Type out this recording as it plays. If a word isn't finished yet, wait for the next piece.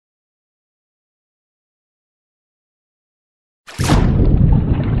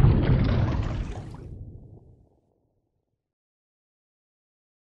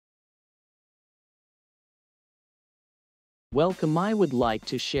Welcome. I would like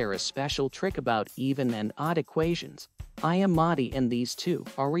to share a special trick about even and odd equations. I am Audie and these two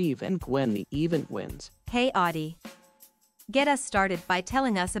are Eve and Gwen, the even twins. Hey Audie. Get us started by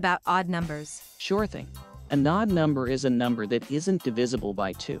telling us about odd numbers. Sure thing. An odd number is a number that isn't divisible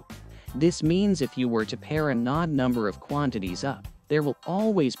by 2. This means if you were to pair an odd number of quantities up, there will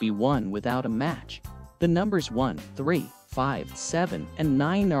always be one without a match. The numbers 1, 3, 5, 7, and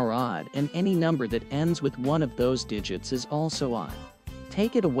 9 are odd, and any number that ends with one of those digits is also odd.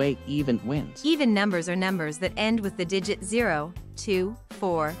 Take it away, even wins. Even numbers are numbers that end with the digit 0, 2,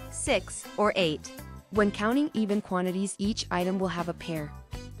 4, 6, or 8. When counting even quantities, each item will have a pair.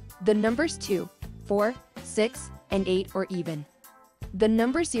 The numbers 2, 4, 6, and 8 are even. The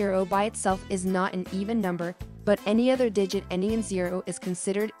number 0 by itself is not an even number, but any other digit ending in 0 is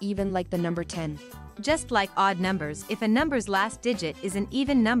considered even, like the number 10. Just like odd numbers, if a number's last digit is an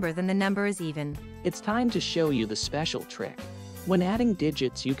even number, then the number is even. It's time to show you the special trick. When adding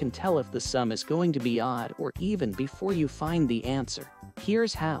digits, you can tell if the sum is going to be odd or even before you find the answer.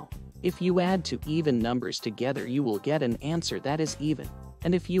 Here's how. If you add two even numbers together, you will get an answer that is even.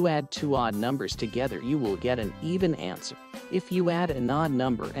 And if you add two odd numbers together, you will get an even answer. If you add an odd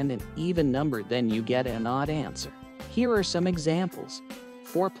number and an even number, then you get an odd answer. Here are some examples.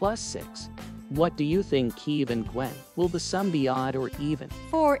 4 plus 6. What do you think, Eve and Gwen? Will the sum be odd or even?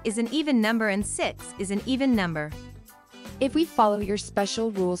 4 is an even number and 6 is an even number. If we follow your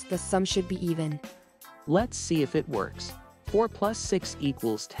special rules, the sum should be even. Let's see if it works. 4 plus 6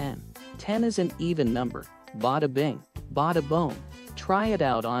 equals 10. 10 is an even number. Bada bing, bada boom. Try it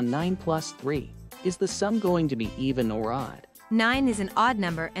out on 9 plus 3. Is the sum going to be even or odd? 9 is an odd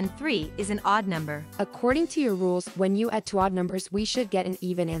number and 3 is an odd number. According to your rules, when you add two odd numbers, we should get an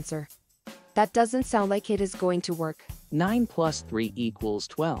even answer. That doesn't sound like it is going to work. 9 plus 3 equals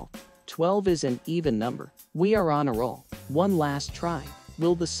 12. 12 is an even number. We are on a roll. One last try.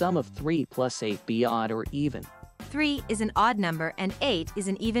 Will the sum of 3 plus 8 be odd or even? 3 is an odd number and 8 is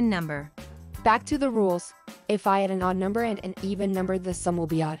an even number. Back to the rules. If I add an odd number and an even number, the sum will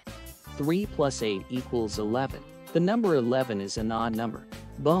be odd. 3 plus 8 equals 11. The number 11 is an odd number.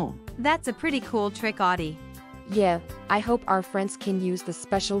 Boom. That's a pretty cool trick, Audie. Yeah, I hope our friends can use the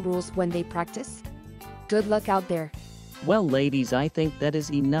special rules when they practice. Good luck out there. Well, ladies, I think that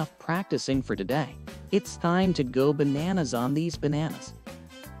is enough practicing for today. It's time to go bananas on these bananas.